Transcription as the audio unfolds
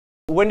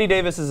Wendy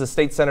Davis is a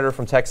state senator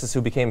from Texas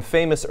who became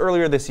famous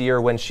earlier this year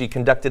when she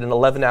conducted an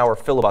 11-hour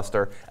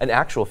filibuster, an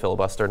actual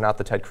filibuster, not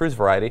the Ted Cruz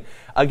variety,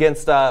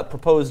 against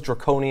proposed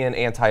draconian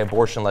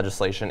anti-abortion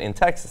legislation in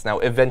Texas. Now,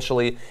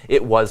 eventually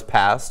it was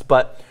passed,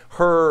 but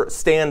her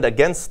stand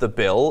against the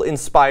bill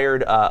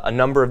inspired a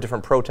number of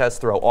different protests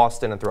throughout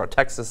Austin and throughout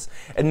Texas,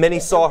 and many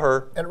saw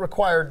her... And it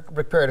required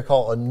Rick Perry to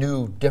call a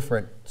new,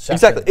 different section.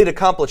 Exactly. It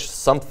accomplished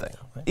something,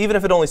 even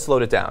if it only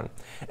slowed it down.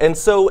 And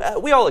so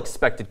we all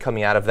expected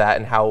coming out of that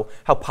and how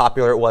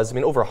popular it was. I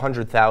mean, over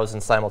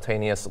 100,000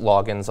 simultaneous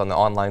logins on the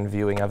online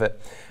viewing of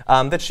it,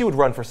 that she would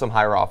run for some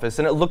higher office.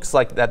 And it looks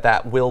like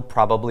that will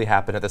probably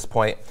happen at this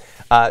point.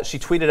 She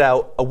tweeted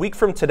out, "A week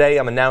from today,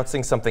 I'm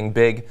announcing something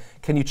big.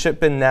 Can you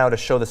chip in now to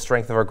show the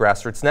strength of our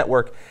grassroots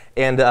network?"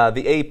 And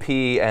the AP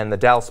and the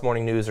Dallas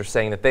Morning News are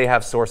saying that they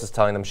have sources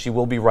telling them she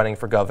will be running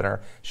for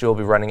governor. She will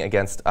be running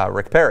against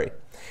Rick Perry.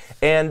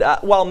 And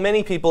while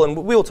many people, and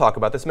we will talk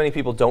about this, many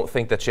people don't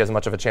think that she has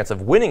much of a chance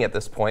of winning at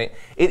this point,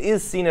 it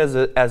is seen as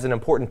an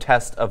important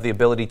test of the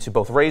ability to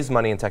both raise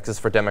money in Texas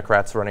for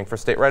Democrats running for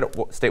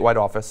statewide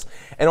office,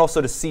 and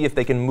also to see if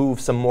they can move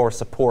some more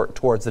support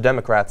towards the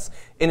Democrats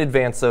in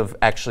advance of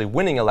actually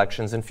winning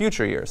elections in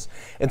future years.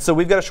 And so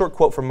we've got a short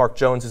quote from Mark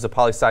Jones, who's a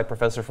poli-sci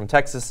professor from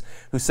Texas,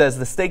 who says,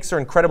 "The stakes are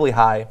incredibly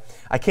high.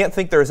 I can't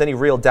think there is any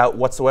real doubt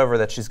whatsoever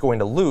that she's going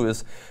to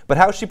lose, but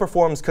how she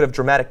performs could have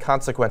dramatic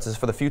consequences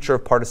for the future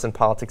of partisan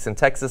politics in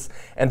Texas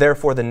and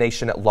therefore the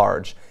nation at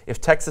large.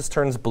 If Texas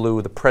turns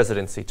blue, the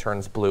presidency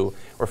turns blue,"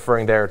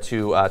 referring there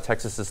to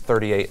Texas's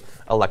 38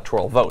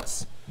 electoral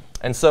votes.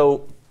 And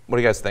so, what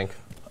do you guys think?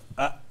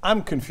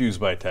 I'm confused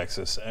by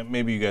Texas, and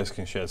maybe you guys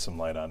can shed some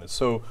light on it.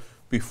 So,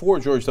 before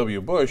George W.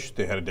 Bush,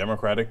 they had a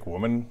Democratic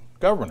woman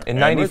governor. In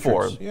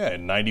 94. Yeah,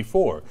 in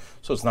 94.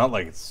 So it's not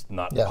like it's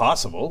not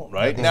possible,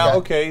 right? Now,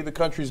 okay, the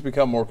country's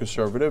become more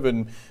conservative,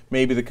 and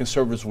maybe the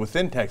conservatives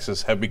within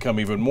Texas have become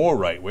even more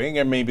right-wing,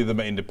 and maybe the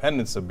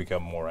independents have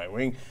become more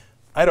right-wing.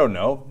 I don't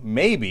know,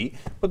 maybe.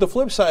 But the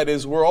flip side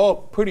is we're all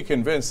pretty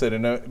convinced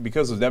that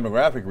because of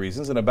demographic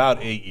reasons, in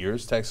about 8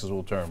 years, Texas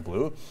will turn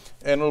blue,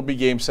 and it'll be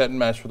game, set, and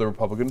match for the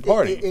Republican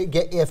Party.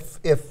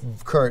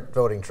 If current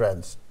voting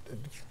trends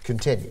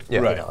continue. Yeah.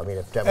 Right. You know, I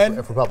mean,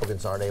 if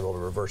Republicans aren't able to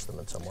reverse them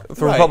in some way.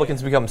 If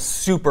Republicans become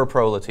super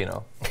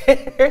pro-Latino.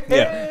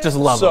 Yeah. Just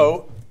love them.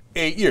 So,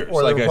 8 years,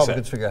 or like the I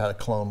Republicans said. figure out how to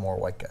clone more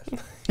white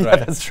guys. Yeah,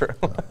 that's true.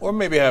 Or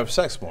maybe have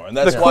sex more. And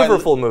that's the why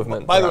quiverful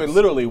movement. By the way,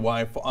 literally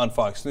why on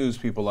Fox News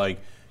people like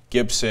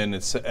Gibson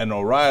and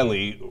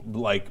O'Reilly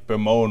like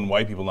bemoan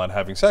white people not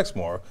having sex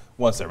more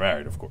once they're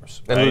married, of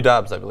course. And right? Lou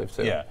Dobbs, I believe,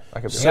 too. Yeah. I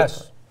could be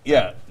Yes.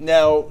 Yeah.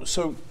 Now,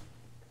 so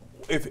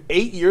if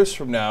 8 years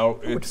from now,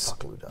 it's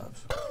fuck Lou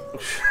Dobbs.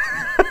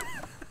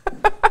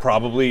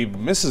 probably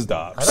Mrs.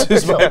 Dobbs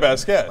is my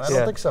best guess. I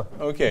don't think so.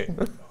 Okay.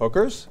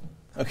 Hookers?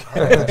 Okay. I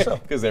don't think so.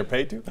 Because they're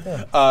paid to?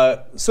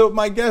 Yeah. So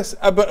my guess,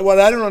 but what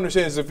I don't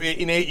understand is if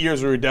in 8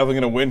 years we're definitely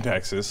going to win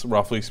Texas,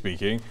 roughly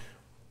speaking,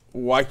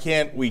 why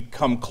can't we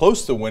come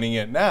close to winning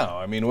it now?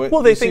 I mean,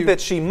 well, they think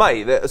that she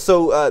might.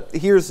 So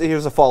here's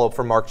a follow-up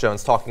from Mark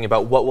Jones talking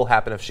about what will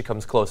happen if she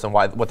comes close and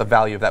what the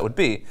value of that would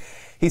be.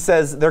 He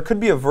says there could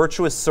be a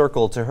virtuous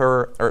circle to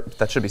her, or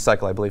that should be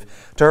cycle, I believe,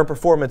 to her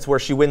performance where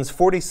she wins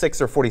 46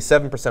 or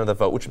 47% of the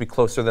vote, which would be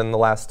closer than the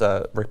last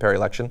Rick Perry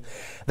election.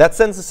 That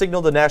sends a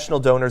signal to national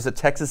donors that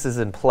Texas is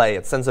in play.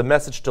 It sends a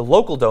message to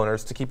local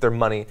donors to keep their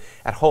money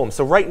at home.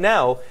 So right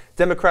now,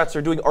 Democrats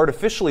are doing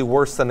artificially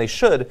worse than they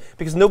should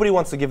because nobody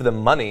wants to give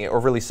them money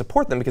or really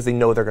support them because they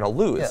know they're going to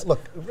lose. Yeah,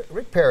 look,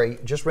 Rick Perry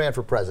just ran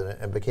for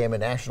president and became a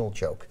national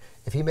joke.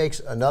 If he makes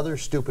another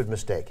stupid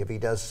mistake, if he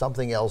does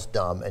something else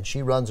dumb, and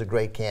she runs a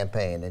great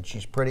campaign, and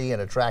she's pretty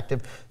and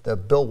attractive, the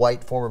Bill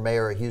White, former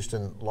mayor of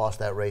Houston, lost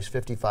that race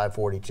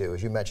 55-42.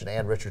 As you mentioned,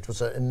 Ann Richards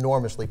was an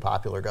enormously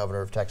popular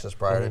governor of Texas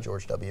prior to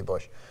George W.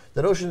 Bush.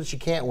 The notion that she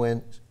can't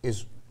win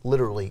is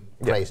literally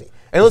crazy.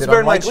 And let's bear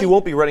in mind she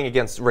won't be running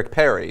against Rick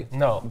Perry,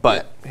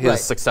 but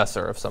his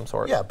successor of some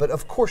sort. Yeah, but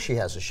of course she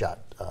has a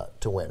shot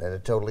to win, and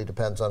it totally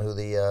depends on who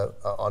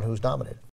on who's nominated.